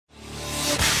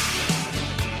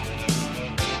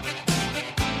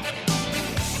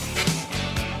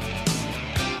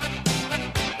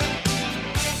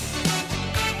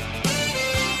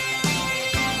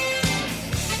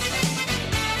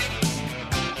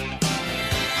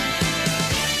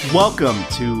Welcome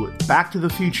to Back to the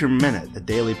Future Minute, the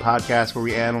daily podcast where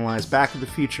we analyze Back to the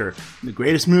Future, the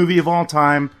greatest movie of all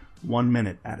time, 1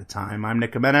 minute at a time. I'm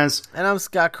Nick Jimenez. And I'm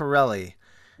Scott Corelli.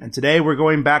 And today we're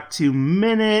going back to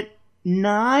minute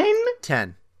 9?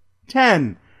 10.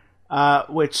 10,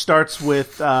 which starts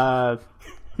with, starts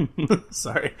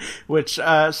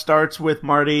with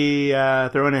Marty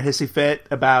throwing a hissy fit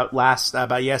about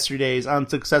yesterday's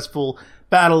unsuccessful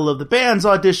Battle of the Bands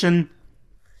audition.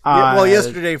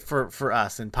 Yesterday for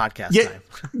us in podcast time.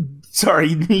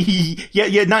 Sorry,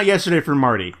 yeah, not yesterday for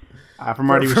Marty. For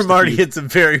Marty, it's a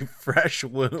very fresh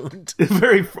wound, a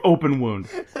very open wound,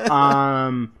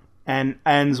 and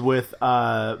ends with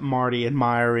Marty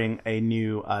admiring a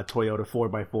new Toyota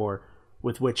 4x4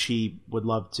 with which he would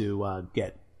love to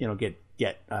get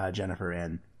Jennifer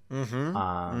in.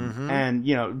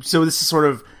 And so this is sort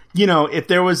of if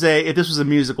this was a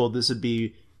musical, this would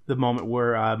be the moment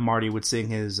where Marty would sing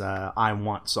his "I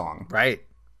Want" song, right?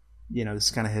 This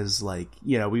is kind of his we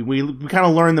kind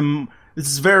of learn this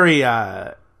is very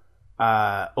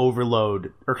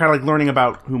Overload, or kind of like learning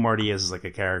about who Marty is as like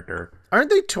a character. Aren't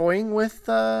they toying with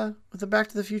the Back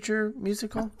to the Future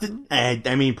musical?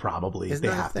 I mean, probably. Isn't they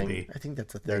that have a thing? to be. I think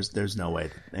that's a thing. There's no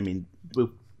way. I mean,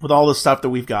 with all the stuff that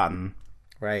we've gotten,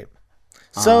 right?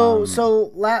 So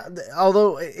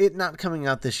although it not coming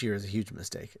out this year is a huge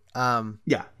mistake.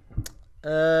 Yeah.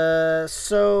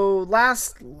 So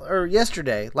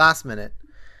yesterday, last minute,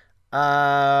 we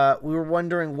were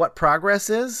wondering what Progress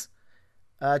is.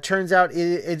 Turns out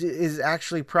it is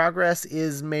actually Progress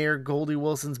is Mayor Goldie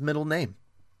Wilson's middle name.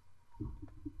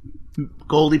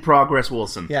 Goldie Progress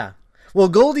Wilson. Yeah. Well,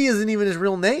 Goldie isn't even his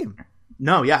real name.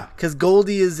 No, yeah. Because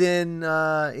Goldie is in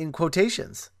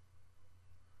quotations.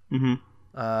 Mm-hmm.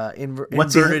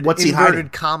 What's he hiding?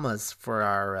 Commas for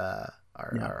our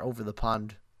over the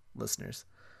pond listeners.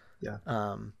 Yeah.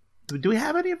 Do we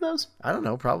have any of those? I don't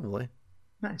know. Probably.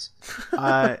 Nice.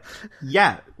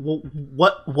 Yeah. Well,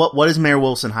 what is Mayor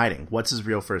Wilson hiding? What's his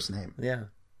real first name? Yeah.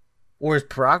 Or is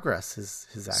Progress his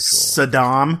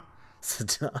actual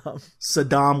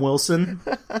Saddam Wilson.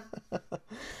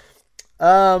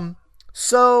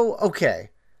 So okay,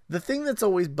 the thing that's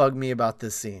always bugged me about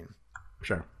this scene,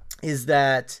 sure, is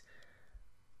that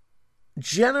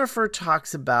Jennifer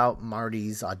talks about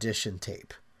Marty's audition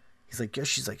tape.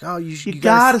 She's like, oh, you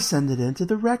gotta send it in to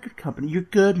the record company. You're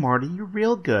good, Marty. You're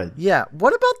real good. Yeah.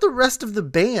 What about the rest of the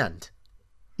band?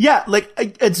 Yeah,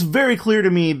 it's very clear to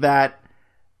me that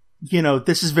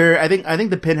this is very. I think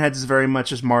the Pinheads is very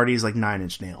much just Marty's like 9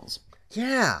 Inch Nails.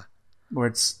 Yeah. Where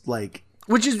it's like,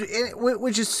 which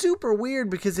is super weird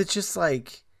because it's just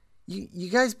like you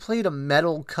guys played a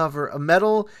metal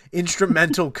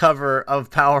instrumental cover of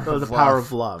Power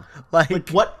of Love.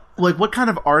 Like what kind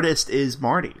of artist is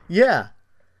Marty? Yeah.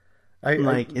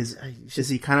 Is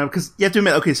he kind of, because you have to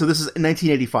admit, okay, so this is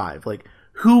 1985. Like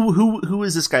who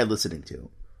is this guy listening to?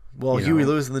 Well, Huey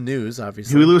Lewis in the News,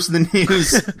 obviously. Huey Lewis in the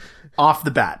News right off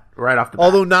the bat.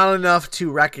 Although not enough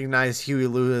to recognize Huey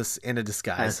Lewis in a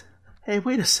disguise. Hey,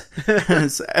 wait a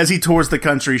second. As he tours the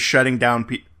country shutting down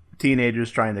teenagers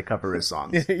trying to cover his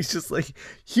songs. Yeah, he's just like,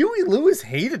 Huey Lewis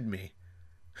hated me.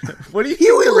 What do you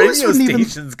think the radio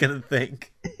station's gonna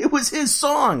think? It was his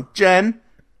song, Jen.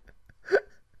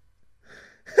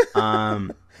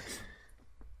 And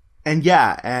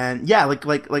I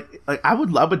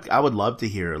would love to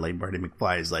hear like Marty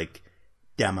McFly's like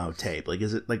demo tape. Like,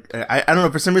 is it like I don't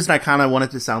know, for some reason I kind of want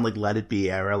it to sound like Let It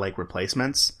Be era, like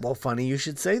Replacements. Well, funny you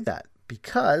should say that,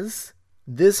 because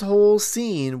this whole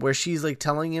scene where she's like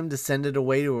telling him to send it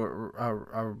away to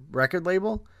a record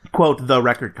label, quote, the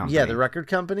record company. Yeah, the record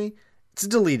company. It's a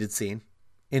deleted scene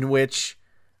in which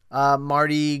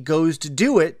Marty goes to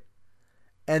do it,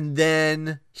 and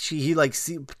then he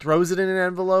throws it in an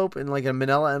envelope, in like a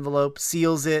manila envelope,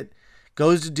 seals it,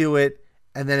 goes to do it,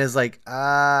 and then is like,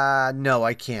 no,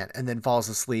 I can't, and then falls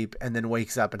asleep, and then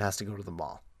wakes up and has to go to the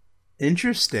mall.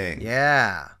 Interesting.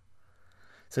 Yeah.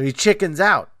 So he chickens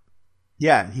out.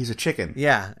 Yeah, he's a chicken.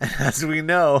 Yeah, as we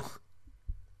know.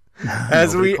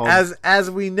 As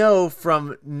we know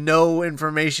from no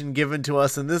information given to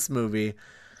us in this movie,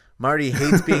 Marty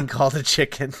hates being called a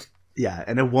chicken. Yeah,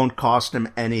 and it won't cost him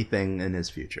anything in his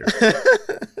future.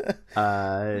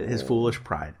 His foolish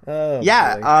pride. Oh,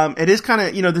 yeah, it is kind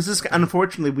of, this is,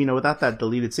 unfortunately, without that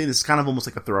deleted scene, this is kind of almost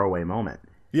like a throwaway moment.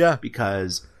 Yeah.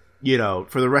 Because,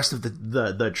 for the rest of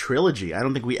the trilogy, I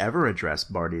don't think we ever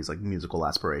address Marty's like musical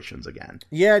aspirations again.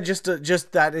 Yeah, just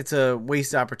that it's a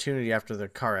wasted opportunity after the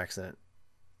car accident.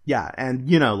 Yeah, and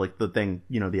like the thing,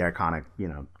 the iconic,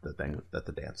 the thing that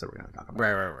the dance that we're going to talk about.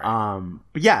 Right.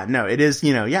 But yeah, no, it is,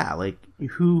 like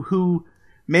who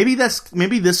maybe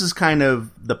this is kind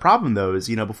of the problem, though. Is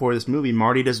before this movie,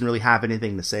 Marty doesn't really have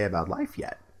anything to say about life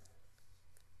yet.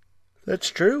 That's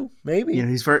true. Maybe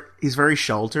he's very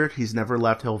sheltered. He's never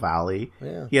left Hill Valley.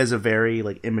 Yeah. He has a very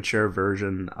immature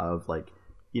version of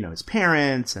his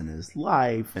parents and his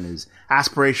life, and his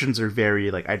aspirations are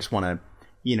very I just want to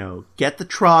get the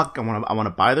truck. I want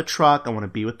to buy the truck. I want to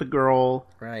be with the girl.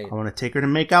 Right. I want to take her to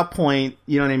Makeout Point.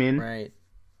 You know what I mean? Right.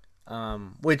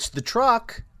 Which the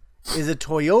truck is a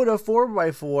Toyota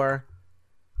 4x4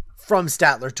 from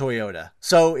Statler Toyota.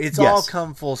 So it's all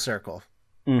come full circle.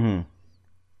 Mm-hmm.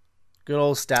 Good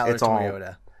old Statler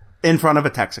Toyota. In front of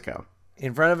a Texaco.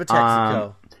 In front of a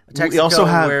Texaco. A Texaco we also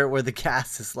have where the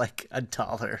gas is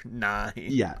 $1.09.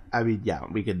 Yeah. I mean, yeah,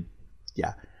 we could.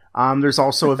 Yeah. There's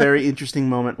also a very interesting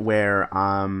moment where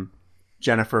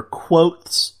Jennifer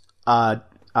quotes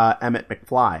Emmett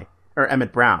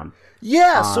Brown.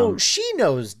 Yeah, so she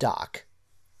knows Doc.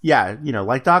 Yeah,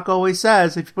 like Doc always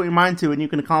says, if you put your mind to it, you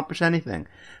can accomplish anything.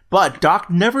 But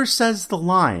Doc never says the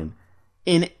line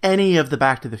in any of the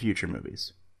Back to the Future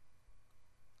movies.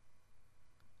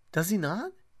 Does he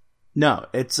not? No,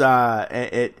 it's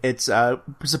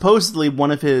supposedly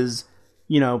one of his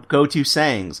go-to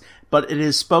sayings, but it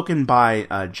is spoken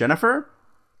by Jennifer,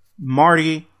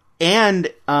 Marty, and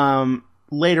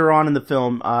later on in the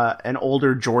film an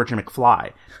older George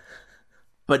McFly,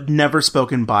 but never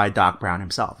spoken by Doc Brown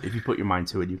himself. If you put your mind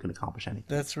to it, you can accomplish anything.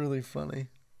 That's really funny,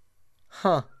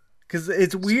 huh? Because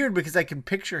it's weird because I can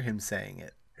picture him saying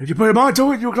it. If you put your mind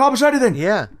to it, you can accomplish anything.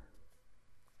 Yeah.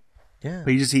 Yeah.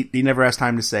 But he never has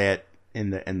time to say it in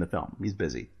the film. He's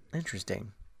busy.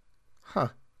 Interesting. Huh.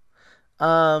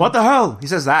 What the hell? He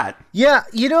says that. Yeah,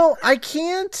 I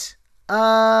can't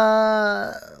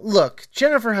look,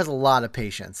 Jennifer has a lot of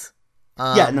patience.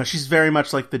 Yeah, no, she's very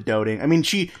much like the doting. I mean,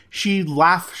 she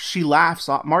laughs.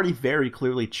 Marty very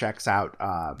clearly checks out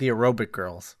the aerobic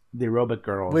girls. The aerobic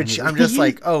girl. Which I'm just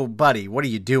like, oh, buddy, what are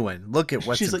you doing? Look at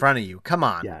what's in front of you. Come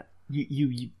on. Yeah.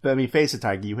 You I mean, face it,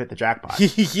 Tiger. You hit the jackpot.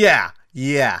 Yeah.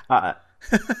 Yeah.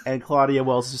 And Claudia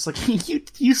Wells is just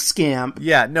like, you scamp.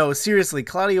 Yeah, no, seriously,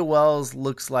 Claudia Wells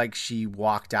looks like she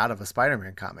walked out of a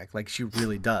Spider-Man comic. Like, she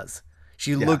really does.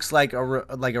 She looks like a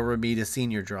Ramita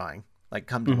Senior drawing,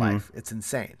 come to life. It's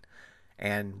insane.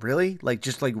 And really,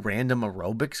 just random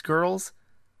aerobics girls.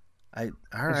 All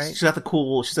right. She's got the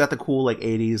cool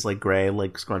 80s gray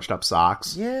scrunched up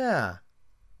socks. Yeah.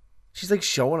 She's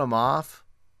showing them off.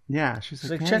 Yeah, she's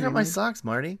like, check out my socks,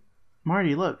 Marty.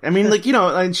 Marty, look. I mean,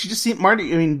 and she just seemed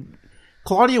Marty. I mean,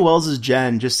 Claudia Wells'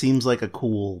 Jen just seems like a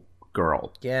cool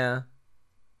girl. Yeah.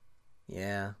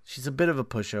 Yeah, she's a bit of a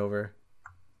pushover.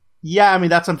 Yeah, I mean,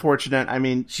 that's unfortunate. I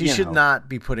mean, she should not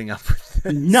be putting up with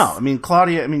this. No, I mean,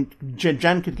 Claudia. I mean,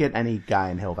 Jen could get any guy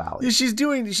in Hill Valley. She's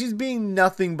being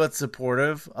nothing but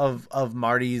supportive of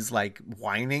Marty's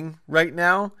whining right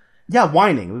now. Yeah,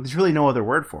 whining. There's really no other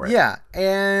word for it. Yeah,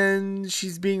 and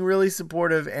she's being really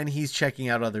supportive, and he's checking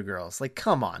out other girls.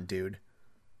 Come on, dude.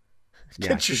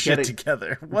 Get your shit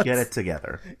together. Get it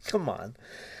together. Come on.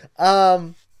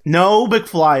 No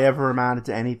McFly ever amounted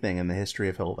to anything in the history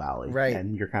of Hill Valley, right?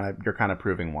 And you're kind of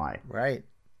proving why, right?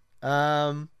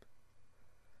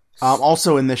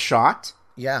 Also in this shot,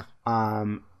 yeah.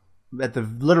 At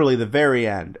literally the very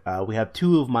end, we have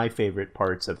two of my favorite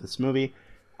parts of this movie.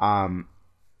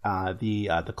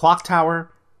 The clock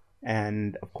tower,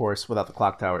 and of course, without the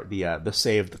clock tower, the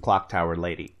save the clock tower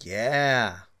lady.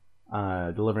 Yeah.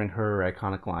 Delivering her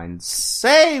iconic line,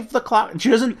 "Save the clock." And she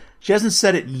hasn't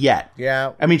said it yet.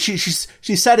 Yeah. I mean, she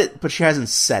said it, but she hasn't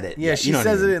said it. Yeah, yet. she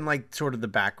says it in sort of the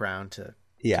background to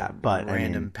but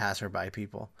random passerby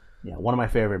people. Yeah, one of my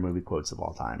favorite movie quotes of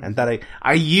all time, and that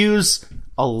I use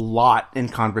a lot in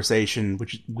conversation,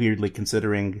 which is weirdly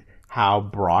considering how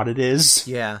broad it is.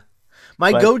 Yeah.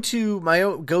 My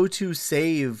go-to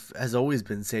save has always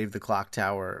been Save the Clock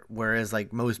Tower, whereas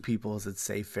most people's it's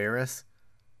Save Ferris.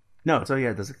 No, so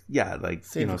save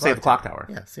the clock tower.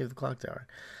 Yeah, Save the Clock Tower.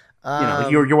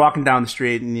 You're walking down the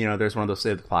street and there's one of those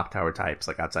Save the Clock Tower types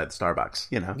outside the Starbucks.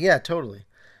 Yeah, totally.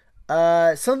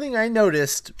 Something I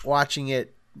noticed watching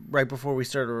it right before we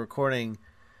started recording,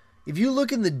 if you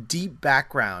look in the deep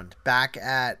background back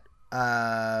at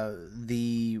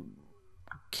the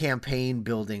campaign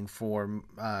building for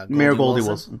Mayor Goldie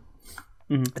Wilson.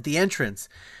 Mm-hmm. At the entrance,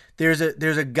 there's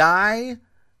a guy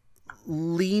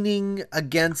leaning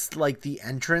against the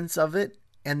entrance of it,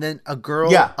 and then a girl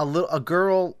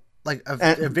like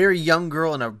a very young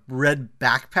girl in a red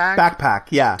backpack,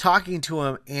 yeah, talking to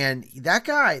him, and that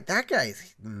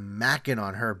guy's macking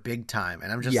on her big time,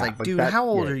 and I'm just like, dude, how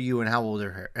old are you, and how old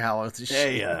are her? How old is she?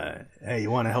 Hey, you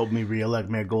want to help me reelect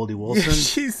Mayor Goldie Wilson?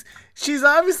 Yeah, she's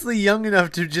obviously young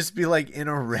enough to just be like in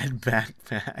a red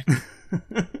backpack.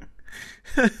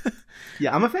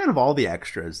 Yeah, I'm a fan of all the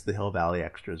extras, the Hill Valley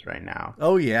extras right now.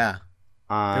 Oh yeah.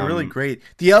 They're really great.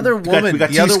 The other woman, woman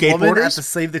at the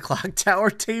Save the Clock Tower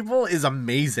table is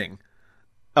amazing.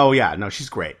 Oh yeah, no, she's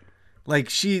great. Like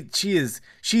she's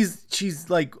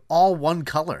like all one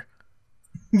color.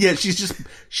 Yeah,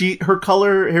 her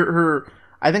color, her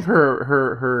I think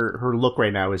her look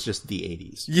right now is just the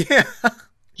 80s. Yeah.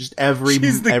 Just every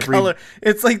color.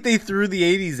 It's like they threw the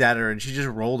 80s at her and she just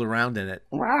rolled around in it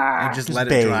and just let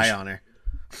it dry on her.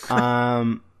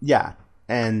 Yeah,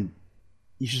 and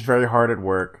she's very hard at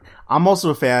work. I'm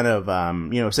also a fan of,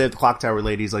 Save the Clock Tower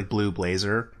ladies like Blue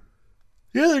Blazer.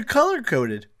 Yeah, they're color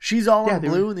coded. She's all in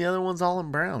blue and the other one's all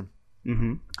in brown.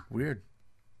 Mm-hmm. Weird.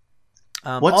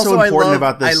 What's also so important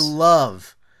about this? I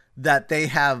love that they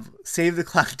have Save the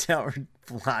Clock Tower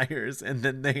flyers, and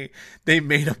then they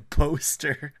made a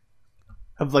poster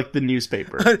of like the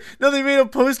newspaper. No, they made a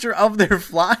poster of their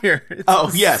flyer.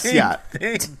 It's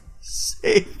thing.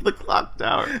 Save the Clock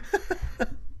Tower.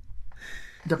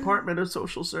 Department of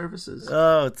Social Services.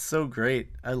 Oh, it's so great.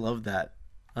 I love that.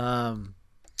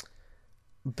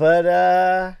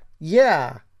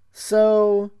 Yeah.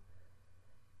 So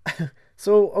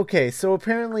okay. So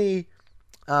apparently,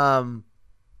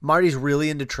 Marty's really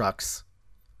into trucks.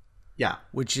 Yeah.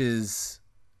 Which is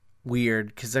weird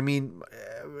because I mean,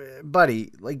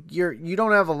 buddy, like you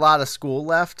don't have a lot of school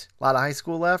left, a lot of high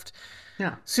school left.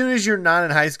 Yeah. As soon as you're not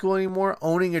in high school anymore,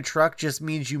 owning a truck just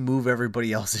means you move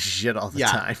everybody else's shit all the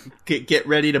time. Get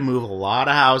ready to move a lot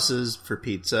of houses for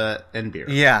pizza and beer.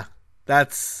 Yeah.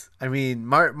 Marty's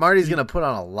going to put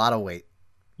on a lot of weight.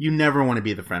 You never want to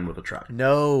be the friend with a truck.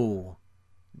 No.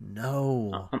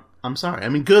 I'm sorry. I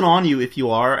mean, good on you if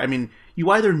you are. I mean, you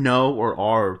either know or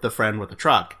are the friend with the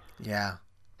truck. Yeah.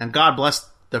 And God bless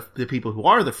the people who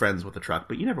are the friends with the truck,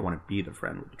 but you never want to be the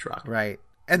friend with the truck. Right.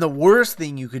 And the worst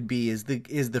thing you could be is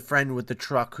the friend with the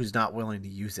truck who's not willing to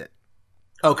use it.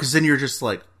 Oh, because then you're just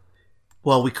like,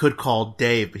 well, we could call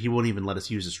Dave, but he won't even let us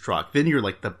use his truck. Then you're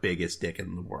like the biggest dick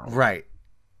in the world. Right.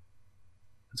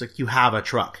 It's like you have a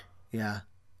truck. Yeah.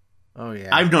 Oh,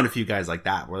 yeah. I've known a few guys like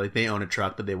that where like they own a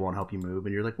truck, but they won't help you move.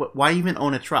 And you're like, what? Why even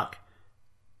own a truck?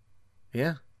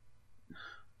 Yeah.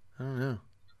 I don't know.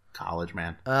 College,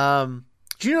 man.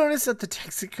 Do you notice at the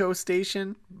Texaco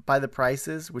station by the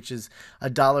prices, which is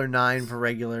 $1.09 for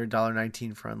regular,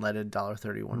 $1.19 for unleaded,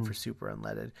 $1.31 for super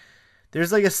unleaded,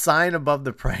 there's like a sign above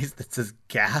the price that says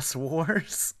Gas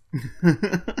Wars?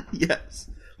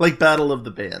 Yes. Like Battle of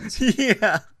the Bands.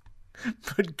 Yeah.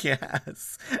 But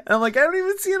gas. And I'm like, I don't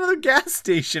even see another gas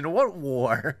station. What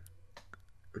war?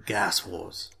 The Gas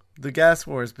Wars. The Gas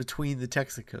Wars between the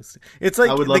Texaco. It's like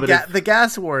the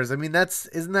Gas Wars. I mean,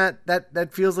 that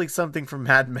feels like something from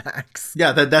Mad Max.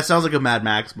 Yeah, that sounds like a Mad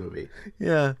Max movie.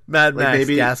 Yeah, Mad Max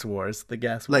maybe, Gas Wars. The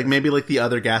Gas Wars. Like maybe like the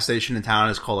other gas station in town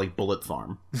is called like Bullet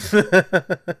Farm.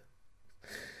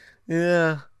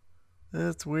 Yeah,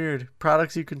 that's weird.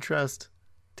 Products you can trust.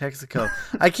 Texaco.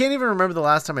 I can't even remember the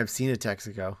last time I've seen a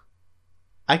Texaco.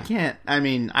 I can't. I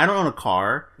mean, I don't own a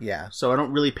car. Yeah. So I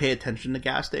don't really pay attention to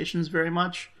gas stations very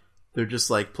much. They're just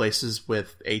like places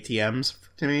with ATMs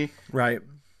to me. Right.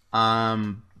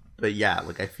 But yeah,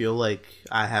 like I feel like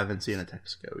I haven't seen a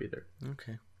Texaco either.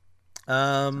 Okay.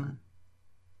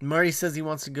 Marty says he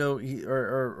wants to go,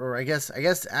 or I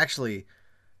guess actually,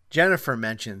 Jennifer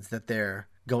mentions that they're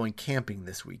going camping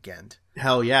this weekend.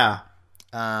 Hell yeah.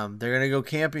 They're gonna go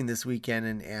camping this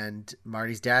weekend, and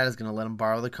Marty's dad is gonna let him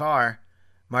borrow the car.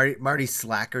 Marty's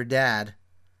slacker dad.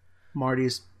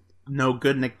 Marty's no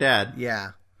good Nick dad.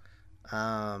 Yeah.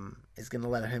 Is gonna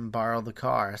let him borrow the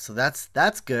car, so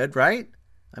that's good, right?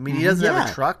 I mean, he doesn't have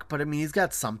a truck, but I mean, he's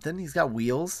got something. He's got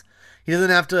wheels. He doesn't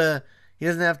have to,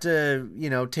 take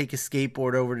a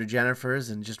skateboard over to Jennifer's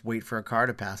and just wait for a car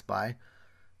to pass by.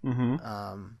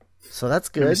 Mm-hmm. So that's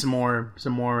good. Maybe some more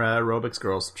aerobics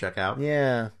girls to check out.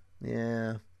 Yeah.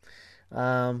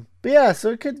 But yeah,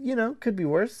 so it could be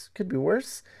worse.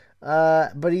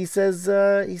 But he says,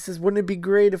 wouldn't it be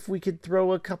great if we could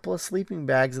throw a couple of sleeping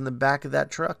bags in the back of that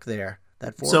truck there?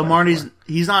 So Marty's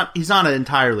he's not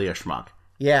entirely a schmuck.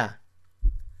 Yeah.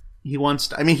 He wants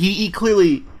to, I mean, he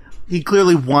clearly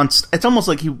wants, it's almost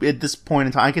like he, at this point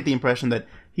in time, I get the impression that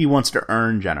he wants to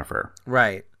earn Jennifer.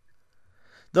 Right.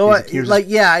 Though, I feel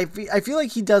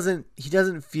like he doesn't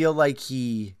feel like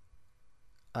he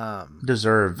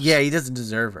deserves. Yeah, he doesn't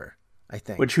deserve her. I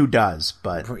think. Which who does?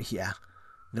 But yeah,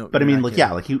 no. but I you're mean, not like,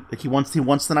 kidding. yeah, like he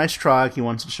wants the nice truck. He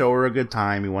wants to show her a good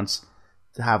time. He wants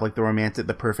to have like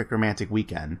the perfect romantic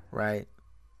weekend. Right.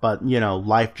 But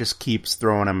life just keeps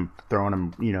throwing him,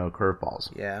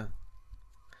 curveballs. Yeah.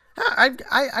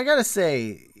 I gotta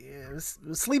say,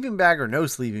 sleeping bag or no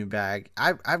sleeping bag,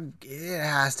 it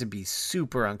has to be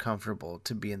super uncomfortable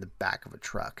to be in the back of a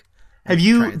truck. Do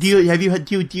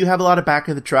you have a lot of back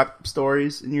of the truck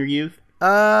stories in your youth?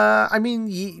 I mean,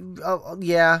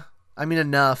 yeah. I mean,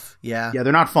 enough. Yeah. Yeah,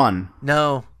 they're not fun.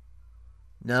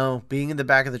 No, being in the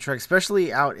back of the truck,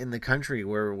 especially out in the country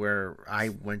where I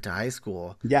went to high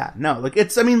school. Yeah, no, like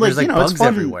it's bugs it's fun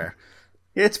everywhere.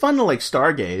 It's fun to like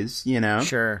stargaze,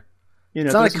 Sure.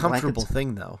 It's not a comfortable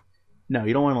thing though. No,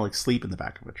 you don't want to like sleep in the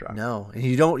back of a truck. No, and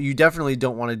you definitely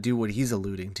don't want to do what he's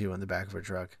alluding to in the back of a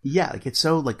truck. Yeah, like it's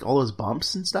so like all those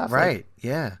bumps and stuff. Right. Like,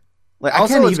 yeah. Like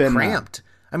also, I can't it's even cramped.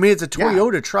 I mean, it's a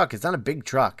Toyota truck. It's not a big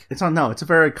truck. It's not. No, it's a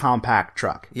very compact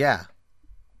truck. Yeah.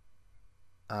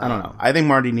 I don't know. I think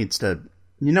Marty needs to.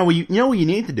 You know what you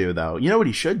need to do though. You know what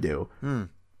he should do.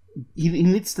 He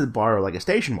needs to borrow like a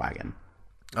station wagon.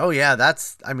 Oh yeah,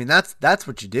 that's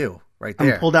what you do right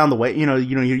there. And pull down the way.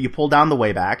 You pull down the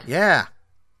way back. Yeah.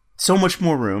 So much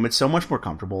more room. It's so much more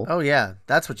comfortable. Oh yeah,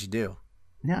 that's what you do.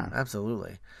 Yeah,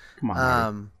 absolutely. Come on.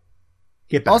 Marty.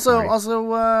 Get back, also,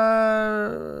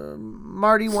 Marty.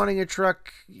 Marty wanting a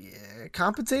truck,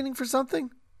 compensating for something.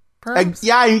 Perhaps?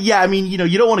 Yeah. I mean, you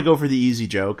don't want to go for the easy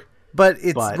joke, but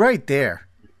it's right there.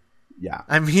 Yeah,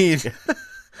 I mean,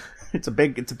 it's a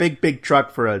big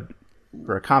truck for a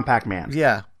compact man.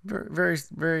 Yeah, very, very,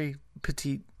 very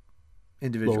petite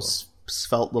individual. Little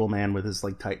svelte little man with his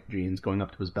like tight jeans going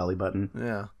up to his belly button.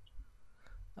 Yeah.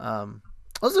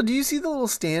 Also, do you see the little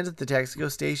stand at the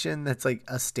Texaco station that's like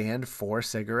a stand for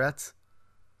cigarettes?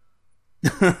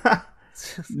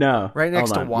 No. Right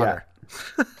next to water.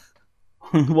 Yeah.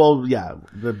 Well, yeah,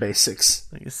 the basics.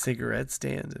 Like a cigarette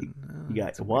stand. And, you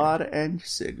got water and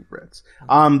cigarettes. The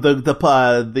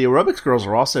aerobics girls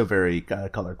are also very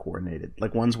color coordinated.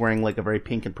 Like one's wearing like a very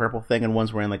pink and purple thing, and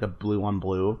one's wearing like a blue on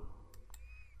blue.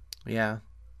 Yeah.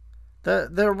 The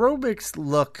aerobics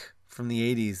look from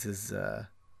the 80s is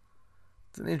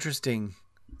it's an interesting.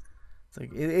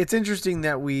 It's interesting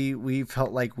that we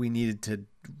felt like we needed to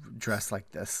dress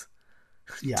like this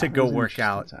to go work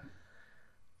out.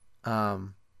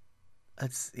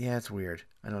 It's weird.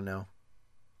 I don't know.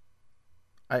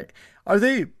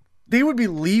 They would be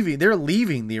leaving. They're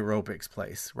leaving the aerobics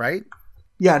place, right?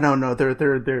 Yeah, no.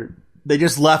 They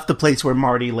just left the place where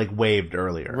Marty like waved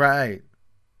earlier. Right.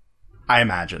 I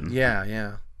imagine.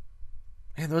 Yeah.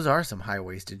 Man, those are some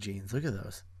high-waisted jeans. Look at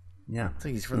those. Yeah. It's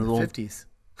like he's from the 50s.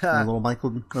 little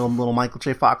Michael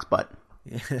J. Fox butt.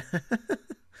 Yeah.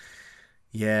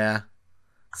 Yeah.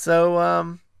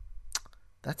 So,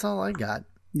 that's all I got.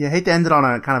 Yeah, I hate to end it on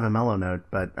a kind of a mellow note,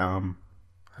 but I don't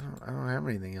have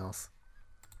anything else.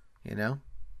 Yeah, they're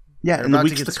and the about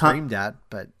weeks to get to come. screamed at,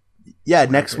 but yeah,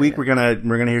 next week we're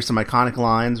gonna hear some iconic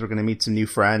lines. We're gonna meet some new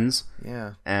friends.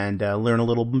 Yeah, and learn a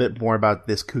little bit more about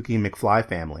this kooky McFly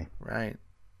family. Right.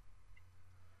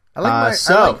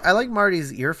 I like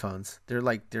Marty's earphones. They're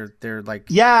like proto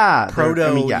earbuds.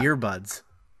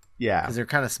 Yeah, because they're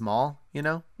kind of small,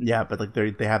 Yeah, but like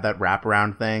they have that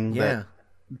wraparound thing. Yeah.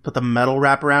 Put the metal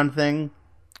wraparound thing.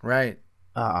 Right.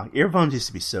 Earphones used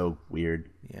to be so weird.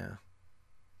 Yeah.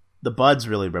 The buds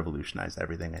really revolutionized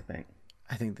everything, I think.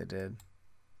 I think they did.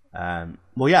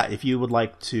 Well, yeah, if you would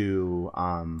like to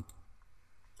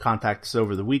contact us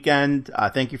over the weekend,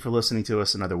 thank you for listening to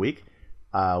us another week.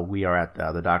 We are at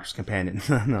the Doctor's Companion.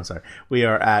 No, sorry. We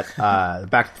are at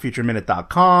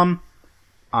backtothefutureminute.com.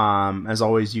 As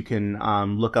always, you can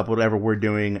look up whatever we're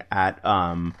doing at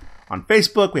on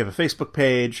Facebook. We have a Facebook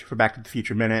page for Back to the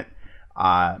Future Minute.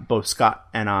 Both Scott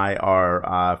and I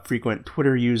are frequent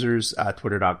Twitter users.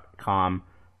 Twitter.com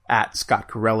at Scott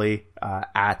Corelli,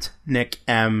 at Nick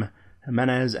M.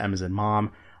 Jimenez. M is in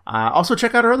mom. Also,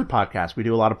 check out our other podcasts. We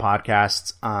do a lot of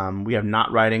podcasts. We have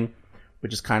Not Writing,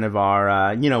 which is kind of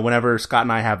our, whenever Scott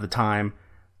and I have the time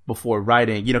before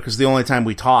writing, because the only time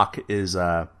we talk is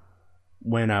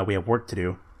when we have work to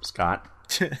do, Scott.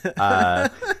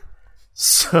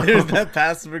 So there's that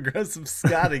passive aggressive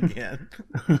Scott again.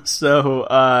 So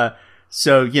a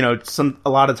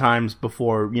lot of times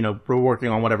before, we're working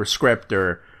on whatever script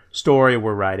or story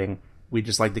we're writing, we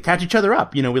just like to catch each other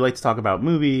up. We like to talk about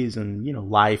movies and,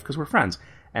 life because we're friends.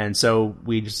 And so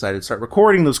we decided to start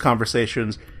recording those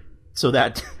conversations so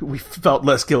that we felt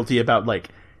less guilty about like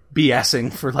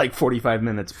BSing for like 45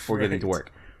 minutes before getting to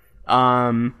work.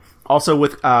 Also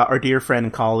with our dear friend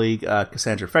and colleague,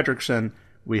 Cassandra Fredrickson,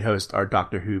 we host our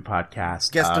Doctor Who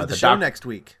podcast. Guest of the show next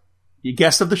week.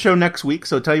 Guest of the show next week.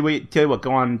 So tell you what,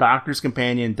 go on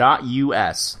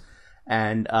doctorscompanion.us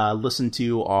and listen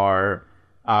to our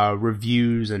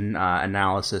reviews and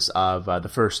analysis of the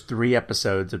first 3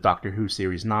 episodes of Doctor Who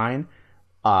Series 9.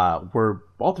 We're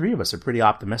all 3 of us are pretty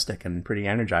optimistic and pretty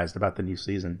energized about the new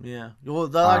season. Yeah. Well,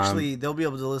 they'll be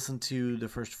able to listen to the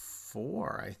first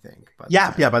 4, I think.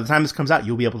 By the time this comes out,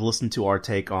 you'll be able to listen to our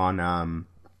take on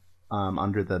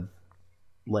Under the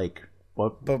Lake.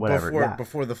 Whatever.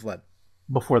 Before the flood.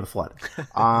 Before the flood.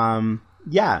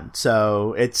 Yeah,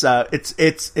 so it's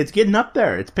getting up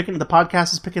there. The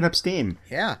podcast is picking up steam.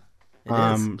 Yeah.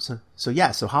 It is.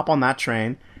 So hop on that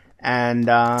train. And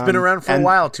it's been around for a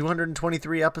while,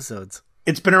 223 episodes.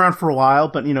 It's been around for a while,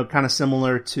 but kind of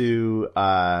similar to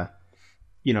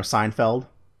Seinfeld.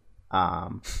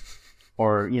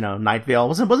 Or Night Vale.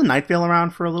 Wasn't Night Vale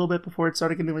around for a little bit before it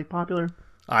started getting like popular?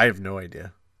 I have no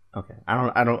idea. Okay.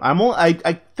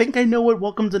 I think I know what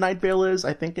Welcome to Night Vale is.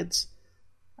 I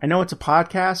know it's a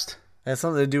podcast. It has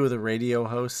something to do with a radio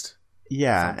host.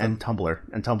 Yeah, something. And Tumblr.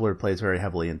 And Tumblr plays very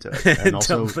heavily into it. And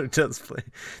also, Tumblr does play.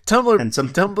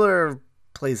 Tumblr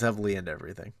plays heavily into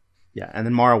everything. Yeah, and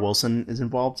then Mara Wilson is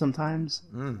involved sometimes.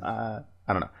 I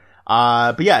don't know.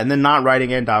 But yeah, and then Not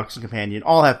Writing and Doctor's Companion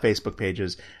all have Facebook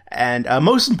pages. And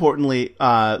most importantly,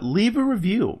 leave a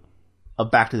review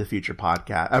of Back to the Future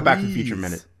podcast, Back to the Future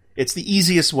Minute. It's the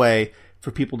easiest way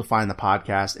for people to find the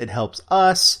podcast. It helps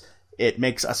us. It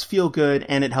makes us feel good,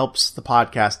 and it helps the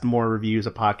podcast. The more reviews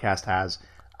a podcast has,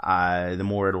 the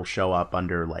more it'll show up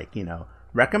under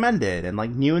recommended and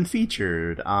new and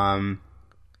featured. And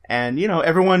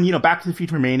everyone, Back to the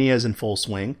Future Mania is in full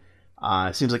swing.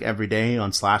 It seems like every day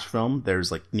on Slash Film,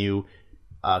 there's new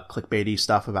clickbaity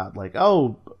stuff about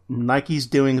oh, Nike's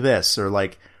doing this, or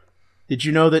did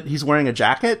you know that he's wearing a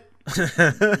jacket?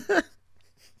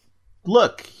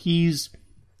 Look,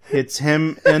 it's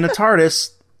him in a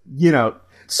TARDIS,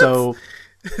 so.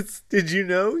 Did you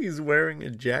know he's wearing a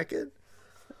jacket?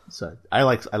 So I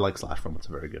like Slash Film. It's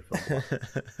a very good film.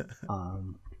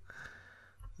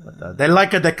 But, they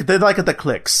like the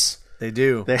clicks. They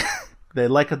do. They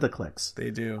like the clicks.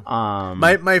 They do.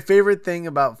 My favorite thing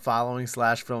about following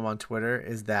Slash Film on Twitter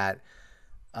is that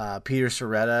Peter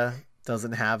Soretta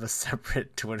doesn't have a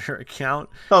separate Twitter account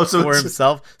for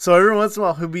himself. So every once in a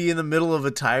while, he'll be in the middle of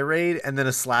a tirade, and then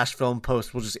a Slash Film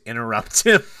post will just interrupt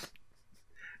him.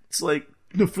 It's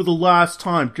for the last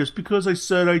time, just because I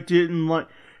said I didn't like...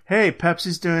 Hey,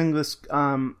 Pepsi's doing this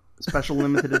special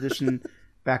limited edition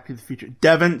Back to the Future.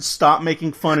 Devin, stop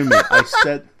making fun of me. I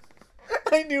said...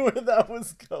 I knew where that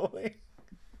was going.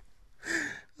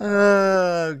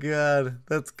 Oh, God.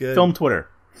 That's good. Film Twitter.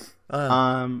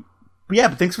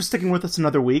 But thanks for sticking with us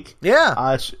another week.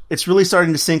 Yeah. It's really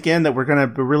starting to sink in that we're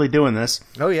really doing this.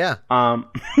 Oh, yeah. We're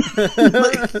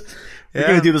going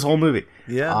to do this whole movie.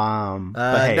 Yeah.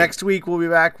 Next week, we'll be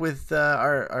back with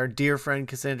our dear friend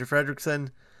Cassandra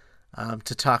Fredrickson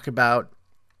to talk about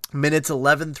minutes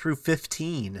 11 through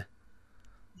 15.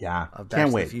 Yeah. Of Back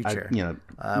Can't to wait. the Future.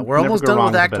 We're almost done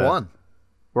with Act 1.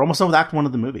 We're almost done with Act 1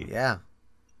 of the movie. Yeah.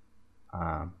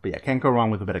 Can't go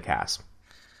wrong with a bit of Cass.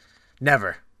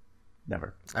 Never.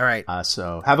 All right.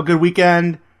 So have a good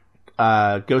weekend.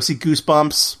 Go see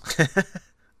Goosebumps.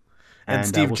 and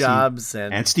Steve Jobs.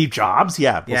 And Steve Jobs,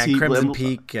 yeah. Yeah, Crimson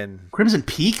Peak. And Crimson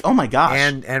Peak? Oh, my gosh.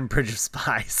 And Bridge of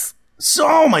Spies.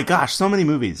 Oh, my gosh. So many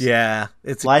movies. Yeah.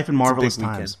 Life in Marvelous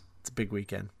Times. It's a big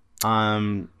weekend.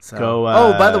 Go.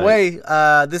 By the way,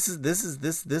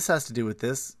 this has to do with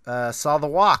this. Saw The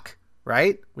Walk,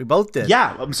 right? We both did.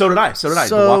 Yeah, so did I. So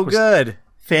The Walk was good.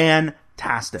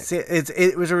 Fantastic. See,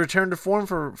 it was a return to form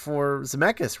for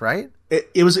Zemeckis, right?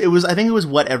 It was. I think it was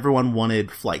what everyone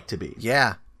wanted Flight to be.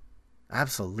 Yeah,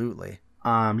 absolutely.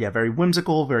 Very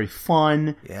whimsical, very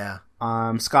fun. Yeah.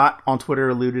 Scott on Twitter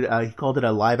alluded. He called it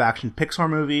a live action Pixar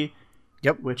movie.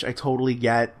 Yep. Which I totally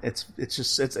get. It's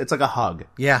like a hug.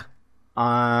 Yeah.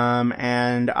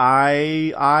 And it's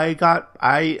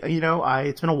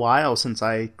been a while since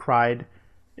I cried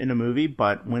in a movie,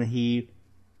 but when he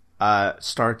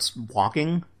starts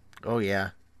walking, oh yeah,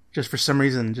 just for some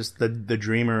reason, just the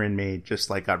dreamer in me just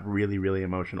got really, really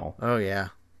emotional. Oh yeah,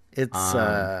 it's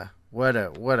what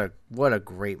a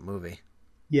great movie.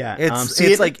 Yeah,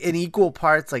 it's like in equal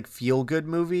parts feel good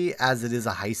movie as it is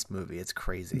a heist movie. It's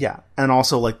crazy. Yeah, and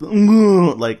also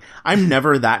I'm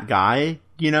never that guy.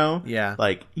 Yeah.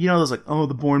 Those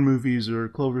the Bourne movies or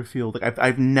Cloverfield.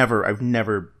 I've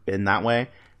never been that way.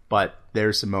 But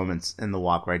there's some moments in The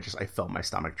Walk where I felt my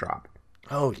stomach drop.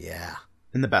 Oh yeah,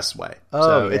 in the best way.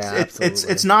 Oh so yeah,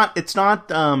 it's not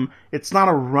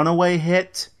a runaway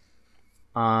hit,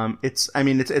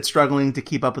 It's struggling to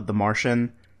keep up with The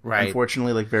Martian. Right.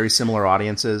 Unfortunately, like very similar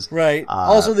audiences. Right.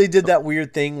 Also, they did that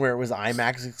weird thing where it was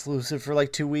IMAX exclusive for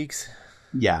like 2 weeks.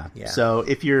 Yeah. So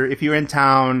if you're in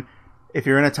town, if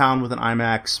you're in a town with an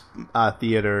IMAX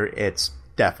theater, it's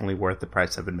definitely worth the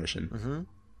price of admission. Mm-hmm.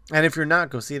 And if you're not,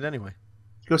 go see it anyway.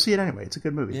 Go see it anyway. It's a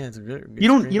good movie. Yeah, it's a good. You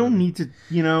don't need to.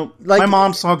 Like, my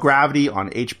mom saw Gravity on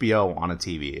HBO on a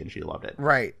TV and she loved it.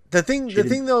 Right. The thing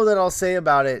though that I'll say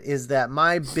about it is that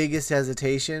my biggest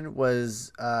hesitation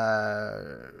was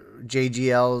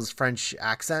JGL's French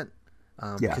accent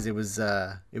because it was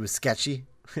sketchy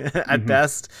at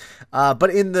best. But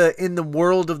in the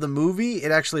world of the movie,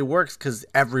 it actually works because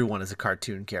everyone is a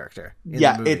cartoon character.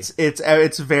 The movie.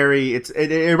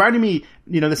 It reminded me.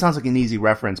 This sounds like an easy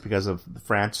reference because of the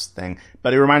France thing,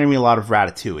 but it reminded me a lot of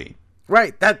Ratatouille.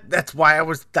 Right. That's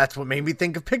what made me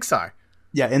think of Pixar.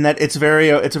 Yeah, in that it's a very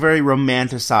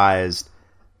romanticized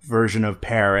version of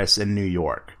Paris and New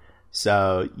York.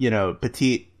 So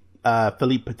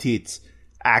Philippe Petit's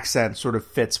accent sort of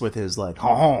fits with his like,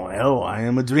 hello, I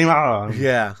am a dreamer.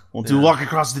 Yeah. Want to walk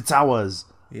across the towers.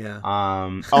 Yeah.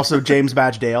 Also, James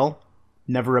Badge Dale,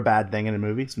 never a bad thing in a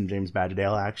movie. Some James Badge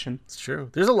Dale action. It's true.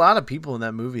 There's a lot of people in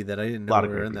that movie that I didn't know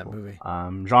were in that movie.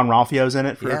 Jean-Ralphio's in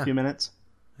it for a few minutes.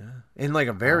 Yeah. In like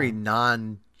a very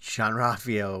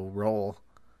non-Jean-Ralphio role.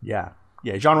 Yeah.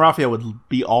 Yeah, Jean-Ralphio would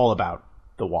be all about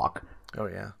the walk. Oh,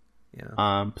 yeah.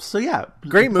 So, yeah.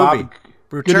 Great movie.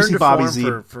 Return to Bobby form Z.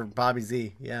 for Bobby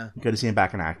Z. Yeah. Good to see him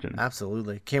back in action.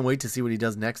 Absolutely. Can't wait to see what he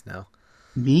does next now.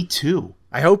 Me too.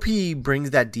 I hope he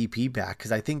brings that DP back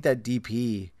because I think that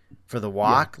DP for the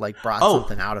walk brought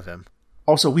something out of him.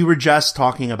 Also, we were just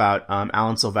talking about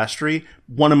Alan Silvestri,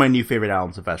 one of my new favorite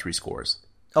Alan Silvestri scores.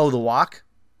 Oh, the walk?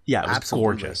 Yeah, it was Absolutely.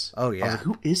 gorgeous. Oh, yeah. I was like,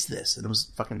 who is this? And it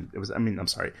was I'm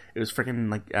sorry. It was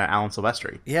freaking like Alan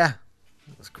Silvestri. Yeah.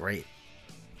 It was great.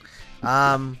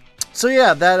 So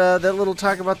yeah, that little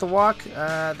talk about the walk,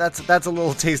 that's a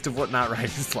little taste of what Not Right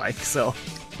is like. So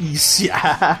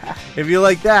yeah. If you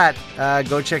like that,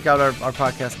 go check out our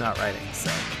podcast Not Writing. So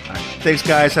all right. Thanks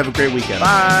guys, have a great weekend.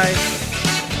 Bye.